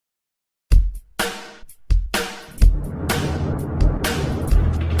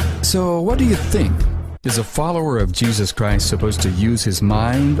So, what do you think? Is a follower of Jesus Christ supposed to use his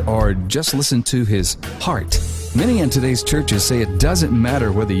mind or just listen to his heart? Many in today's churches say it doesn't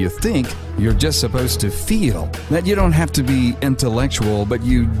matter whether you think, you're just supposed to feel. That you don't have to be intellectual, but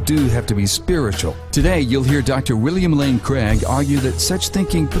you do have to be spiritual. Today, you'll hear Dr. William Lane Craig argue that such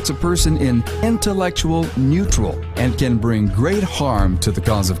thinking puts a person in intellectual neutral and can bring great harm to the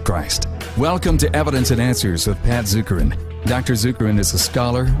cause of Christ. Welcome to Evidence and Answers with Pat Zukeran. Dr. Zukeran is a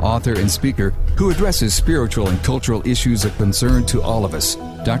scholar, author, and speaker who addresses spiritual and cultural issues of concern to all of us.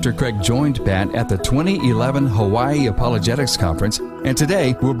 Dr. Craig joined Pat at the 2011 Hawaii Apologetics Conference, and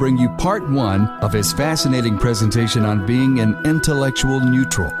today we'll bring you part one of his fascinating presentation on being an intellectual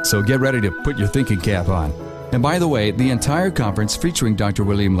neutral. So get ready to put your thinking cap on. And by the way, the entire conference featuring Dr.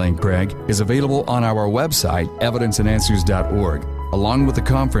 William Lane Craig is available on our website, evidenceandanswers.org. Along with the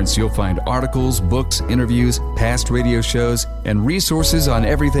conference, you'll find articles, books, interviews, past radio shows, and resources on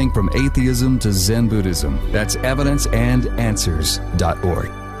everything from atheism to Zen Buddhism. That's evidenceandanswers.org.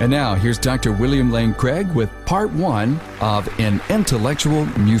 And now, here's Dr. William Lane Craig with part one of An Intellectual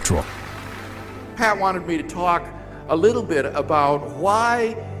Neutral. Pat wanted me to talk a little bit about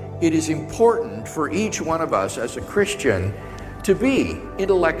why it is important for each one of us as a Christian to be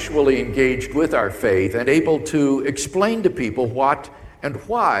intellectually engaged with our faith and able to explain to people what and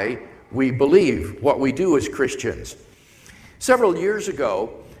why we believe what we do as Christians. Several years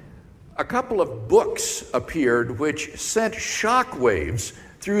ago, a couple of books appeared which sent shockwaves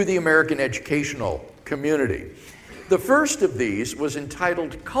through the American educational community. The first of these was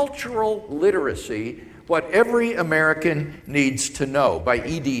entitled Cultural Literacy: What Every American Needs to Know by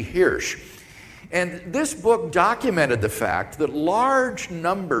E.D. Hirsch. And this book documented the fact that large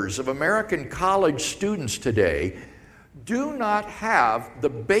numbers of American college students today do not have the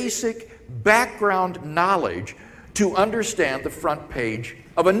basic background knowledge to understand the front page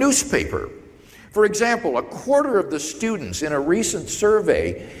of a newspaper. For example, a quarter of the students in a recent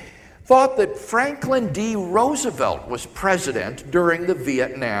survey thought that Franklin D. Roosevelt was president during the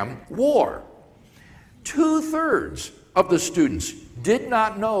Vietnam War. 2/3 of the students did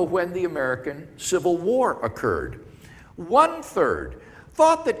not know when the American Civil War occurred. 1/3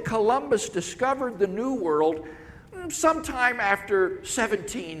 thought that Columbus discovered the New World sometime after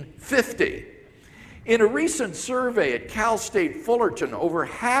 1750. In a recent survey at Cal State Fullerton, over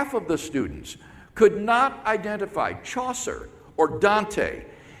half of the students could not identify Chaucer or Dante.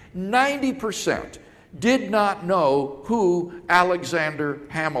 90% did not know who Alexander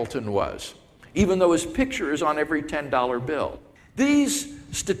Hamilton was, even though his picture is on every $10 bill. These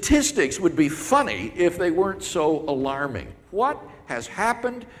statistics would be funny if they weren't so alarming. What has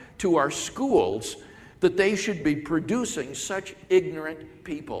happened to our schools that they should be producing such ignorant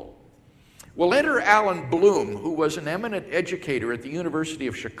people? Well, enter Alan Bloom, who was an eminent educator at the University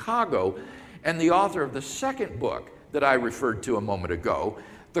of Chicago and the author of the second book that I referred to a moment ago,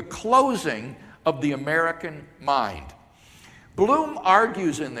 The Closing of the American Mind. Bloom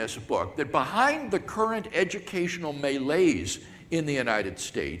argues in this book that behind the current educational malaise in the United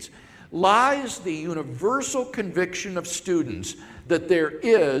States lies the universal conviction of students that there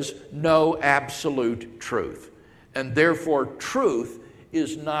is no absolute truth, and therefore truth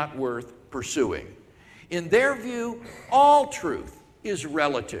is not worth pursuing. In their view, all truth is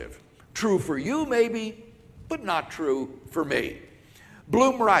relative. True for you, maybe, but not true for me.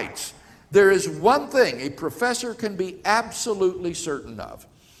 Bloom writes, "There is one thing a professor can be absolutely certain of.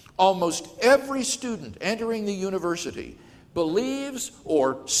 Almost every student entering the university believes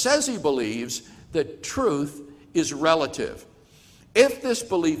or says he believes that truth is relative. If this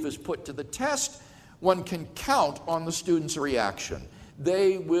belief is put to the test, one can count on the student's reaction.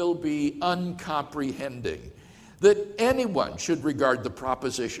 They will be uncomprehending. That anyone should regard the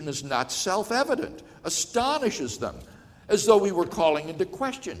proposition as not self-evident astonishes them, as though we were calling into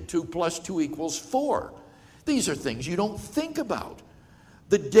question 2 + 2 = 4. These are things you don't think about.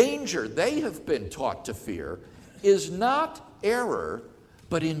 The danger they have been taught to fear is not error,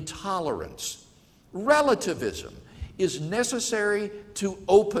 but intolerance. Relativism is necessary to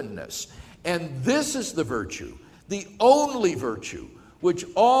openness, and this is the virtue, the only virtue, which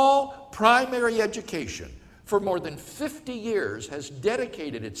all primary education for more than 50 years has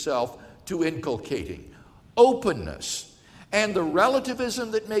dedicated itself to inculcating. Openness, and the relativism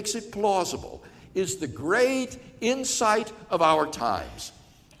that makes it plausible, is the great insight of our times.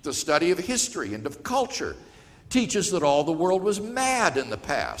 The study of history and of culture teaches that all the world was mad in the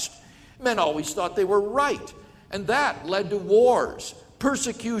past. Men always thought they were right, and that led to wars,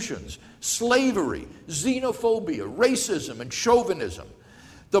 persecutions, slavery, xenophobia, racism, and chauvinism.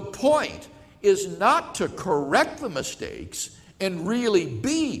 The point is not to correct the mistakes and really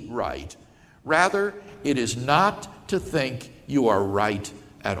be right. Rather, it is not to think you are right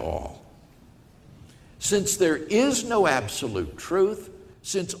at all. Since there is no absolute truth,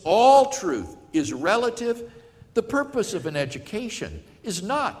 since all truth is relative, the purpose of an education is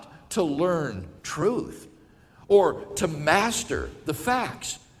not to learn truth or to master the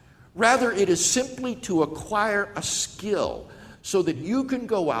facts. Rather, it is simply to acquire a skill so that you can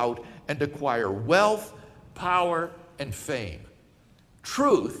go out and acquire wealth, power, and fame.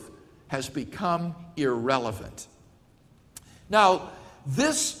 Truth has become irrelevant. Now,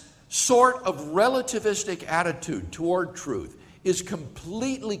 this sort of relativistic attitude toward truth is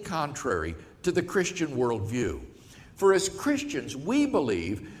completely contrary to the Christian worldview. For as Christians, we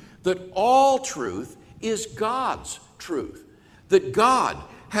believe that all truth is God's truth, that God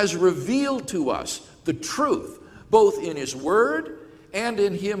has revealed to us the truth, both in His Word and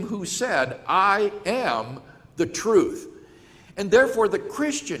in Him who said, "I am the truth." And therefore, the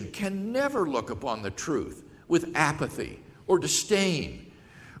Christian can never look upon the truth with apathy or disdain.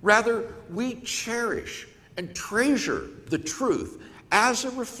 Rather, we cherish and treasure the truth as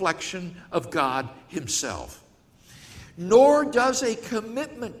a reflection of God Himself. Nor does a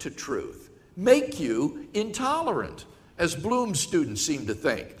commitment to truth make you intolerant, as Bloom's students seem to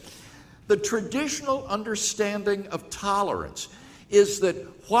think. The traditional understanding of tolerance is that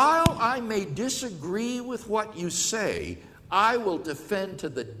while I may disagree with what you say, I will defend to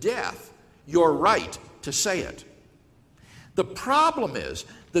the death your right to say it. The problem is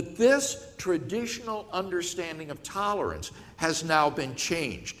that this traditional understanding of tolerance has now been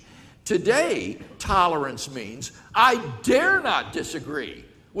changed. Today, tolerance means I dare not disagree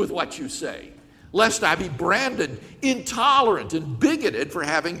with what you say, lest I be branded intolerant and bigoted for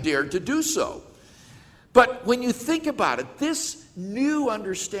having dared to do so. But when you think about it, this new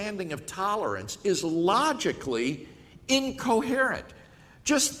understanding of tolerance is logically incoherent.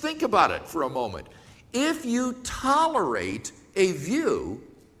 Just think about it for a moment. If you tolerate a view,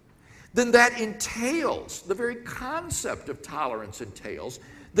 then that entails, the very concept of tolerance entails,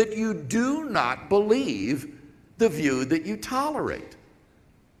 that you do not believe the view that you tolerate.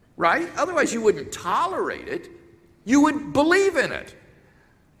 Right? Otherwise you wouldn't tolerate it, you would believe in it.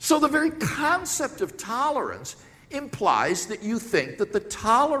 So the very concept of tolerance implies that you think that the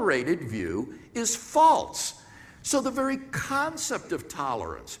tolerated view is false. So the very concept of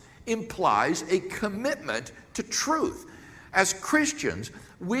tolerance implies a commitment to truth. As Christians,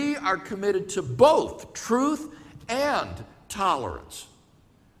 we are committed to both truth and tolerance.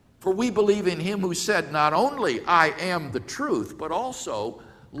 For we believe in Him who said, not only I am the truth, but also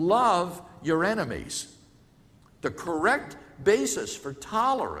love your enemies. The correct basis for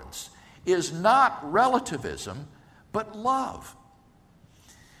tolerance is not relativism, but love.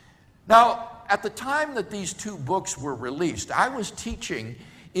 Now, at the time that these two books were released, I was teaching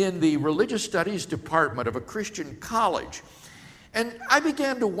in the religious studies department of a Christian college. And I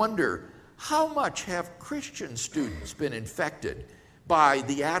began to wonder, how much have Christian students been infected by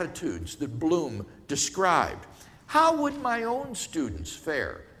the attitudes that Bloom described? How would my own students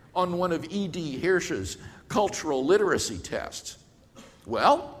fare on one of E.D. Hirsch's cultural literacy tests?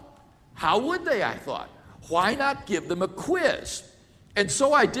 Well, how would they, I thought? Why not give them a quiz? And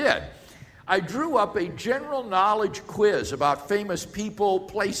so I did. I drew up a general knowledge quiz about famous people,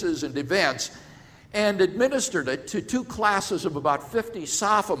 places, and events, and administered it to two classes of about 50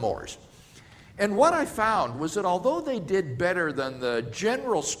 sophomores. And what I found was that although they did better than the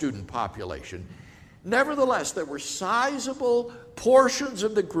general student population, nevertheless, there were sizable portions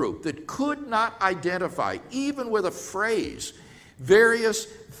of the group that could not identify, even with a phrase, various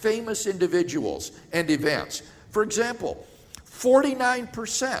famous individuals and events. For example,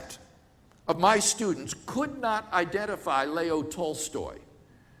 49% of my students could not identify Leo Tolstoy,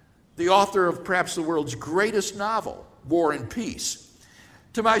 the author of perhaps the world's greatest novel, War and Peace.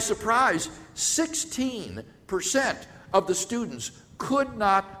 To my surprise, 16% of the students could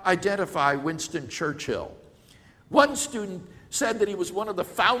not identify Winston Churchill. One student said that he was one of the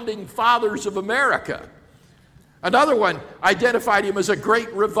founding fathers of America. Another one identified him as a great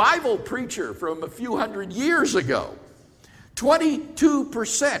revival preacher from a few hundred years ago.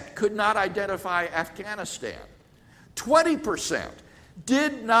 22% could not identify Afghanistan. 20%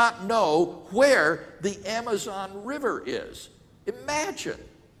 did not know where the Amazon River is. Imagine.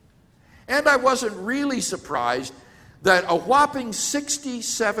 And I wasn't really surprised that a whopping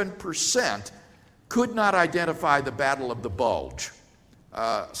 67% could not identify the Battle of the Bulge.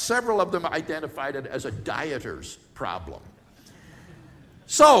 Several of them identified it as a dieter's problem.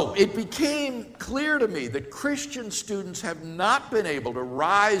 So it became clear to me that Christian students have not been able to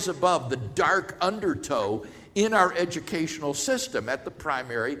rise above the dark undertow in our educational system at the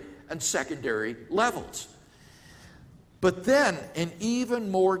primary and secondary levels. But then an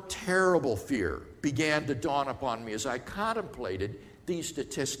even more terrible fear began to dawn upon me as I contemplated these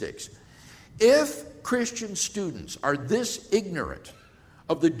statistics. If Christian students are this ignorant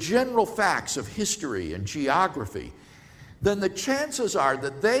of the general facts of history and geography, then the chances are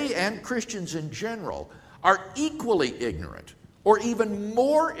that they and Christians in general are equally ignorant or even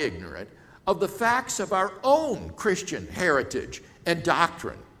more ignorant of the facts of our own Christian heritage and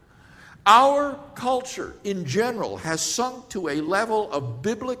doctrine. Our culture in general has sunk to a level of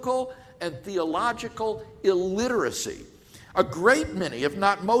biblical and theological illiteracy. A great many, if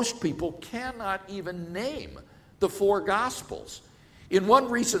not most people, cannot even name the four Gospels. In one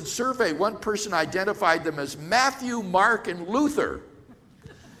recent survey, one person identified them as Matthew, Mark, and Luther.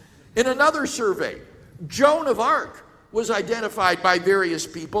 In another survey, Joan of Arc was identified by various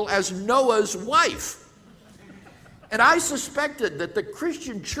people as Noah's wife. And I suspected that the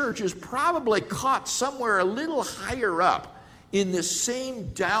Christian church is probably caught somewhere a little higher up in this same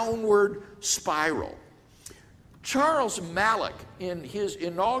downward spiral. Charles Malik, in his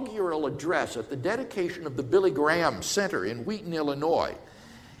inaugural address at the dedication of the Billy Graham Center in Wheaton, Illinois,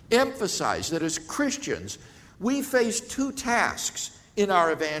 emphasized that as Christians, we face two tasks in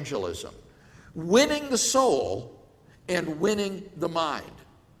our evangelism: winning the soul and winning the mind.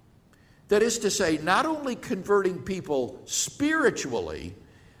 That is to say, not only converting people spiritually,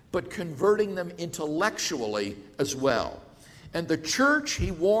 but converting them intellectually as well. And the church,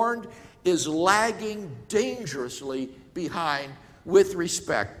 he warned, is lagging dangerously behind with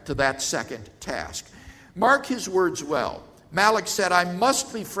respect to that second task. Mark his words well. Malik said, "I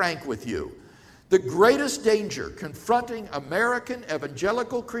must be frank with you. The greatest danger confronting American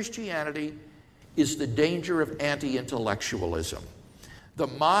evangelical Christianity is the danger of anti-intellectualism. The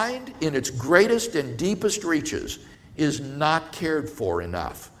mind, in its greatest and deepest reaches, is not cared for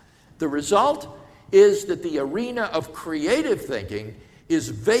enough. The result is that the arena of creative thinking is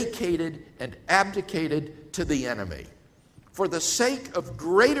vacated and abdicated to the enemy. For the sake of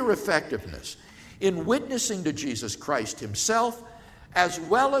greater effectiveness in witnessing to Jesus Christ himself, as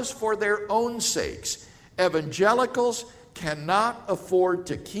well as for their own sakes, evangelicals cannot afford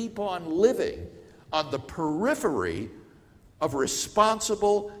to keep on living on the periphery of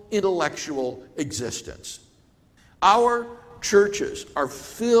responsible intellectual existence." Our churches are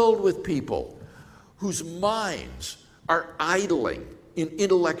filled with people whose minds are idling in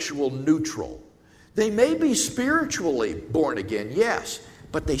intellectual neutral. They may be spiritually born again, yes,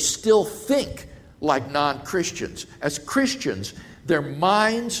 but they still think like non-Christians. As Christians, their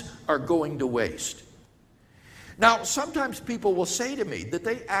minds are going to waste. Now, sometimes people will say to me that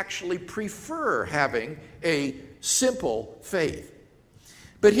they actually prefer having a simple faith.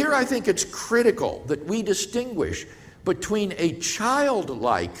 But here I think it's critical that we distinguish between a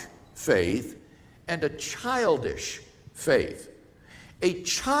childlike faith and a childish faith. A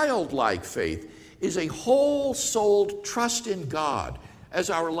childlike faith is a whole-souled trust in God as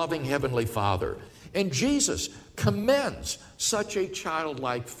our loving Heavenly Father. And Jesus commends such a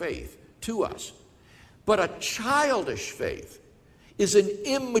childlike faith to us. But a childish faith is an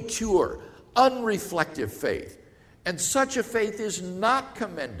immature, unreflective faith. And such a faith is not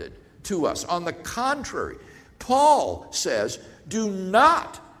commended to us. On the contrary, Paul says, "Do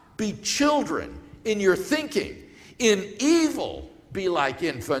not be children in your thinking. In evil, be like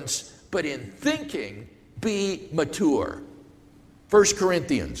infants, but in thinking, be mature." 1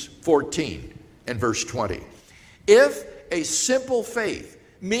 Corinthians 14 and verse 20. If a simple faith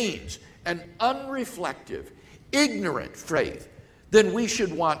means an unreflective, ignorant faith, then we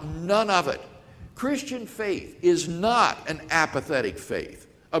should want none of it. Christian faith is not an apathetic faith,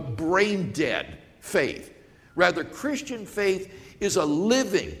 a brain-dead faith. Rather, Christian faith is a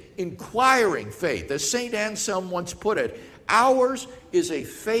living, inquiring faith. As St. Anselm once put it, ours is a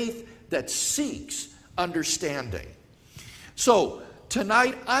faith that seeks understanding. So,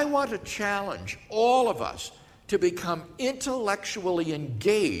 tonight I want to challenge all of us to become intellectually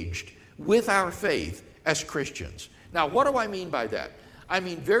engaged with our faith as Christians. Now, what do I mean by that? I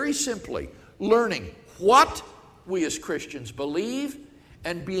mean, very simply, learning what we as Christians believe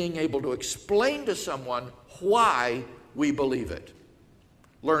and being able to explain to someone why we believe it.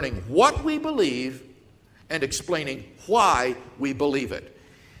 Learning what we believe and explaining why we believe it.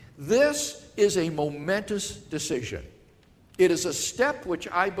 This is a momentous decision. It is a step which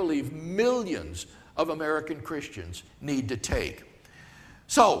I believe millions of American Christians need to take.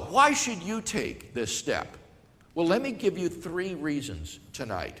 So, why should you take this step? Well, let me give you 3 reasons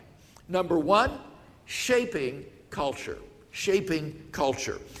tonight. Number 1, shaping culture. Shaping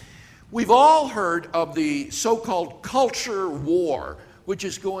culture. We've all heard of the so-called culture war, which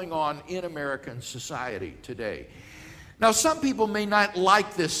is going on in American society today. Now, some people may not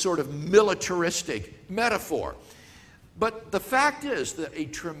like this sort of militaristic metaphor, but the fact is that a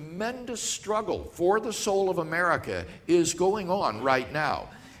tremendous struggle for the soul of America is going on right now.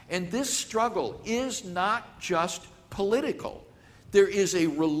 And this struggle is not just political. There is a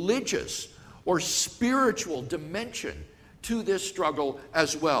religious or spiritual dimension to this struggle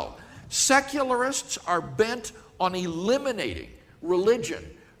as well. Secularists are bent on eliminating religion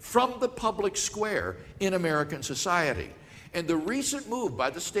from the public square in American society. And the recent move by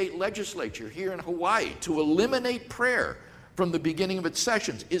the state legislature here in Hawaii to eliminate prayer from the beginning of its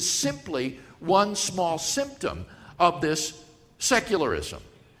sessions is simply one small symptom of this secularism.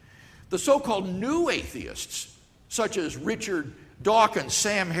 The so-called new atheists, such as Richard Dawkins,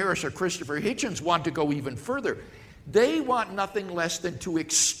 Sam Harris, or Christopher Hitchens, want to go even further. They want nothing less than to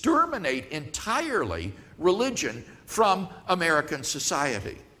exterminate entirely religion from American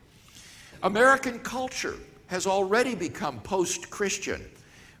society. American culture has already become post-Christian.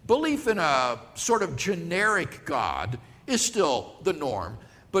 Belief in a sort of generic God is still the norm,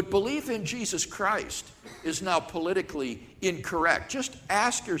 but belief in Jesus Christ is now politically incorrect. Just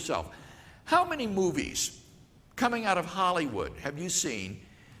ask yourself, how many movies coming out of Hollywood have you seen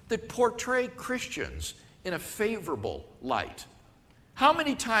that portray Christians in a favorable light? How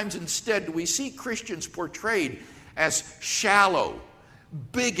many times instead do we see Christians portrayed as shallow,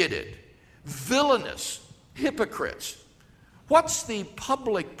 bigoted, villainous hypocrites? What's the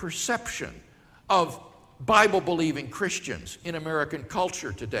public perception of Bible-believing Christians in American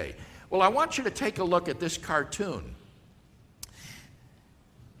culture today? Well, I want you to take a look at this cartoon.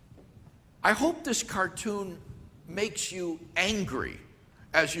 I hope this cartoon makes you angry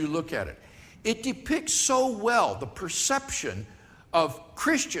as you look at it. It depicts so well the perception of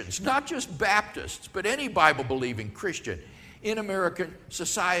Christians, not just Baptists, but any Bible-believing Christian in American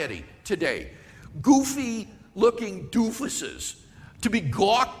society today. Goofy-looking doofuses to be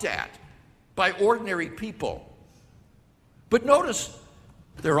gawked at by ordinary people. But notice,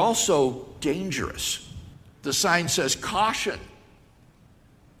 they're also dangerous. The sign says, caution.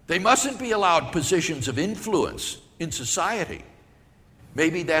 They mustn't be allowed positions of influence in society.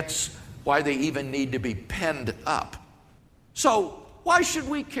 Maybe that's why they even need to be penned up. So, why should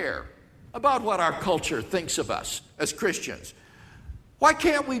we care about what our culture thinks of us as Christians? Why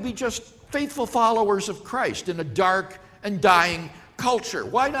can't we be just faithful followers of Christ in a dark and dying culture?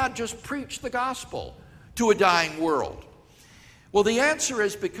 Why not just preach the gospel to a dying world? Well, the answer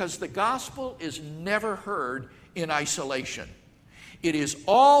is because the gospel is never heard in isolation. It is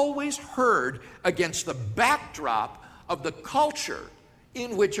always heard against the backdrop of the culture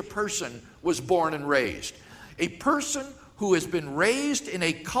in which a person was born and raised. A person who has been raised in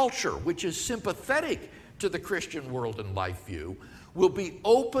a culture which is sympathetic to the Christian world and life view will be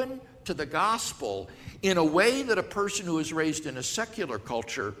open to the gospel in a way that a person who is raised in a secular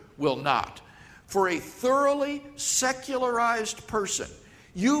culture will not. For a thoroughly secularized person,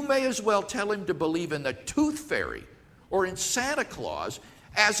 you may as well tell him to believe in the tooth fairy or in Santa Claus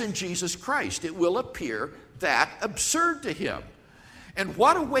as in Jesus Christ. It will appear that absurd to him. And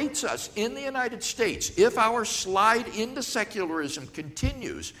what awaits us in the United States if our slide into secularism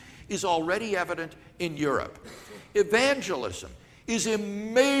continues is already evident in Europe. Evangelism is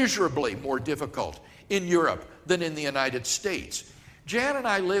immeasurably more difficult in Europe than in the United States. Jan and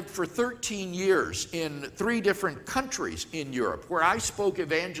I lived for 13 years in 3 different countries in Europe where I spoke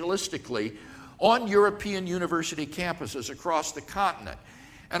evangelistically on European university campuses across the continent.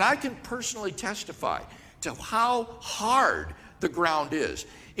 And I can personally testify to how hard the ground is.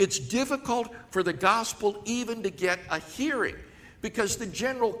 It's difficult for the gospel even to get a hearing because the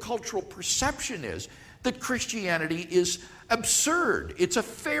general cultural perception is that Christianity is absurd. It's a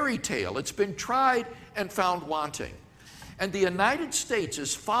fairy tale. It's been tried and found wanting. And the United States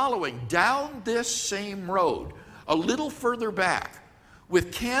is following down this same road a little further back,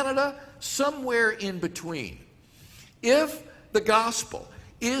 with Canada somewhere in between. If the gospel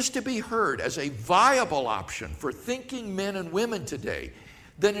is to be heard as a viable option for thinking men and women today,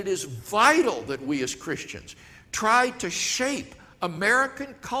 then it is vital that we as Christians try to shape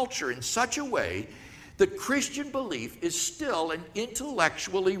American culture in such a way that Christian belief is still an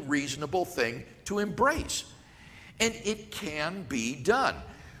intellectually reasonable thing to embrace. And it can be done.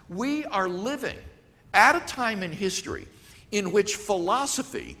 We are living at a time in history in which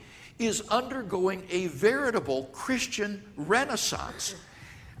philosophy is undergoing a veritable Christian renaissance,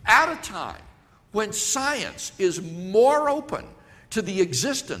 at a time when science is more open to the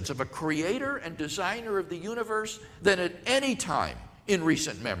existence of a creator and designer of the universe than at any time in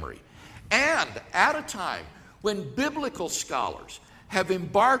recent memory. And at a time when biblical scholars have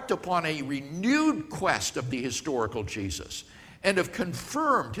embarked upon a renewed quest of the historical Jesus and have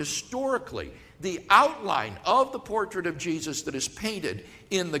confirmed historically the outline of the portrait of Jesus that is painted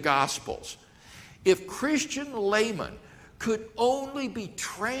in the Gospels. If Christian laymen could only be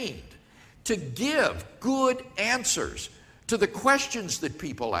trained to give good answers to the questions that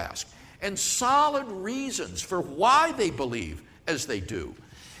people ask and solid reasons for why they believe as they do,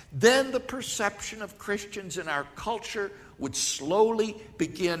 then the perception of Christians in our culture would slowly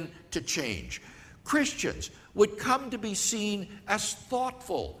begin to change. Christians would come to be seen as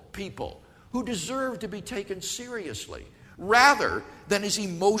thoughtful people who deserve to be taken seriously, rather than as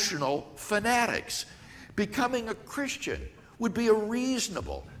emotional fanatics. Becoming a Christian would be a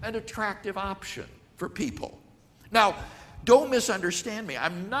reasonable and attractive option for people. Now, don't misunderstand me.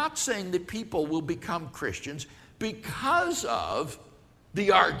 I'm not saying that people will become Christians because of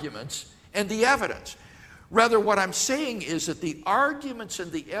the arguments and the evidence. Rather, what I'm saying is that the arguments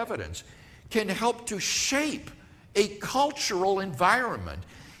and the evidence can help to shape a cultural environment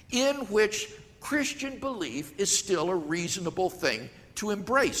in which Christian belief is still a reasonable thing to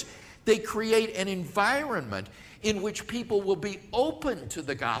embrace. They create an environment in which people will be open to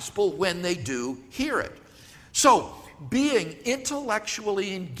the gospel when they do hear it. So, being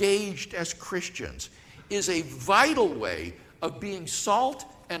intellectually engaged as Christians is a vital way of being salt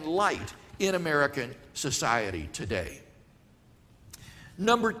and light in American society today.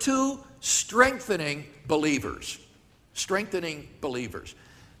 Number two, strengthening believers. Strengthening believers.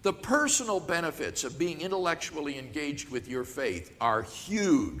 The personal benefits of being intellectually engaged with your faith are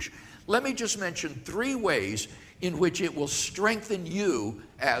huge. Let me just mention 3 ways in which it will strengthen you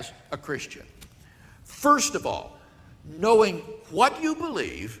as a Christian. First of all, knowing what you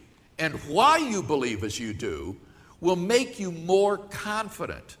believe and why you believe as you do will make you more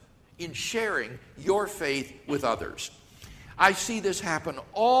confident in sharing your faith with others. I see this happen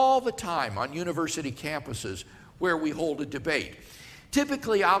all the time on university campuses where we hold a debate.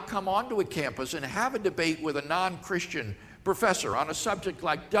 Typically, I'll come onto a campus and have a debate with a non-Christian professor on a subject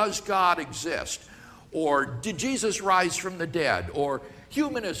like, does God exist? Or did Jesus rise from the dead? Or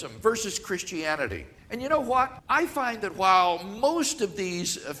humanism versus Christianity. And you know what? I find that while most of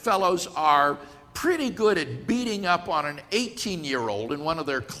these fellows are pretty good at beating up on an 18-year-old in one of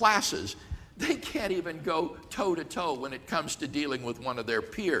their classes, they can't even go toe-to-toe when it comes to dealing with one of their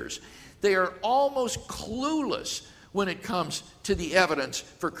peers. They are almost clueless when it comes to the evidence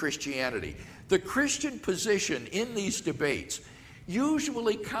for Christianity. The Christian position in these debates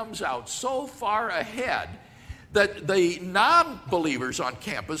usually comes out so far ahead that the non-believers on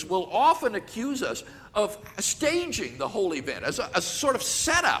campus will often accuse us of staging the whole event as a sort of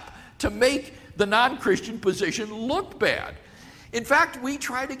setup to make the non-Christian position look bad. In fact, we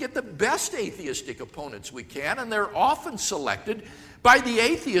try to get the best atheistic opponents we can, and they're often selected by the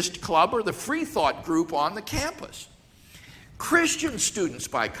atheist club or the free thought group on the campus. Christian students,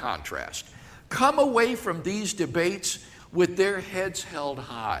 by contrast, come away from these debates with their heads held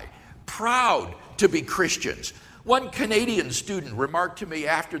high, proud to be Christians. One Canadian student remarked to me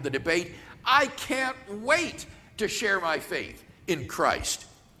after the debate, "I can't wait to share my faith in Christ."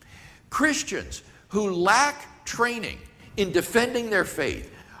 Christians who lack training in defending their faith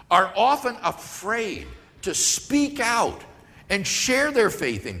are often afraid to speak out and share their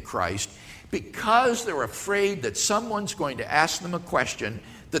faith in Christ because they're afraid that someone's going to ask them a question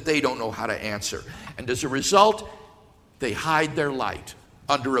that they don't know how to answer. And as a result, they hide their light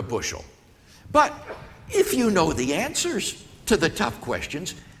under a bushel. But if you know the answers to the tough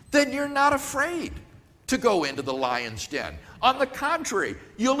questions, then you're not afraid to go into the lion's den. On the contrary,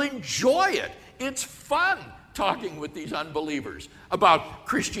 you'll enjoy it. It's fun talking with these unbelievers about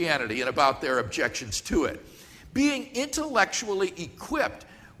Christianity and about their objections to it. Being intellectually equipped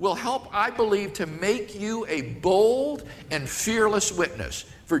will help, I believe, to make you a bold and fearless witness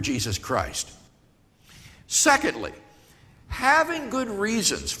for Jesus Christ. Secondly, having good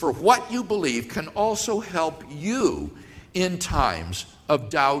reasons for what you believe can also help you in times of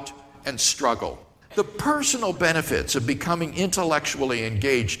doubt and struggle. The personal benefits of becoming intellectually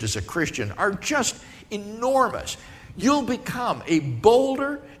engaged as a Christian are just enormous. You'll become a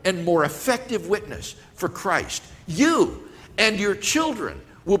bolder and more effective witness for Christ. You and your children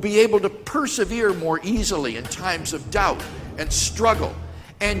will be able to persevere more easily in times of doubt and struggle,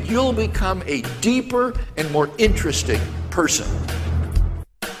 and you'll become a deeper and more interesting person.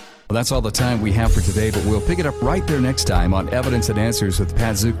 Well, that's all the time we have for today, but we'll pick it up right there next time on Evidence and Answers with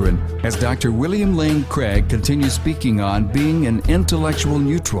Pat Zukeran as Dr. William Lane Craig continues speaking on being an intellectual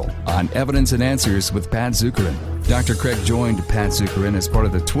neutral on Evidence and Answers with Pat Zukeran. Dr. Craig joined Pat Zukeran as part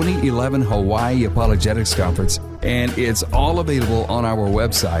of the 2011 Hawaii Apologetics Conference, and it's all available on our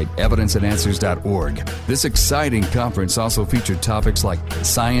website, evidenceandanswers.org. This exciting conference also featured topics like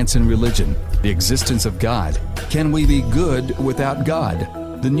science and religion, the existence of God, can we be good without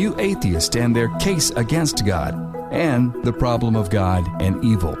God, the new atheist and their case against God, and the problem of God and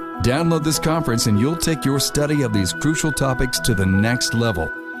evil. Download this conference and you'll take your study of these crucial topics to the next level.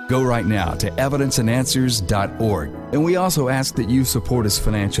 Go right now to evidenceandanswers.org. And we also ask that you support us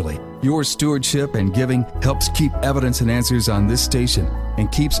financially. Your stewardship and giving helps keep Evidence and Answers on this station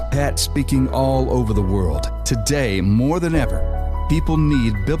and keeps Pat speaking all over the world. Today, more than ever, people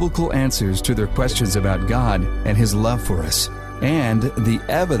need biblical answers to their questions about God and His love for us, and the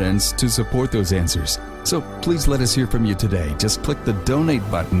evidence to support those answers. So please let us hear from you today. Just click the donate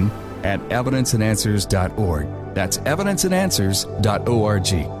button at evidenceandanswers.org. That's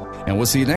evidenceandanswers.org. And we'll see you next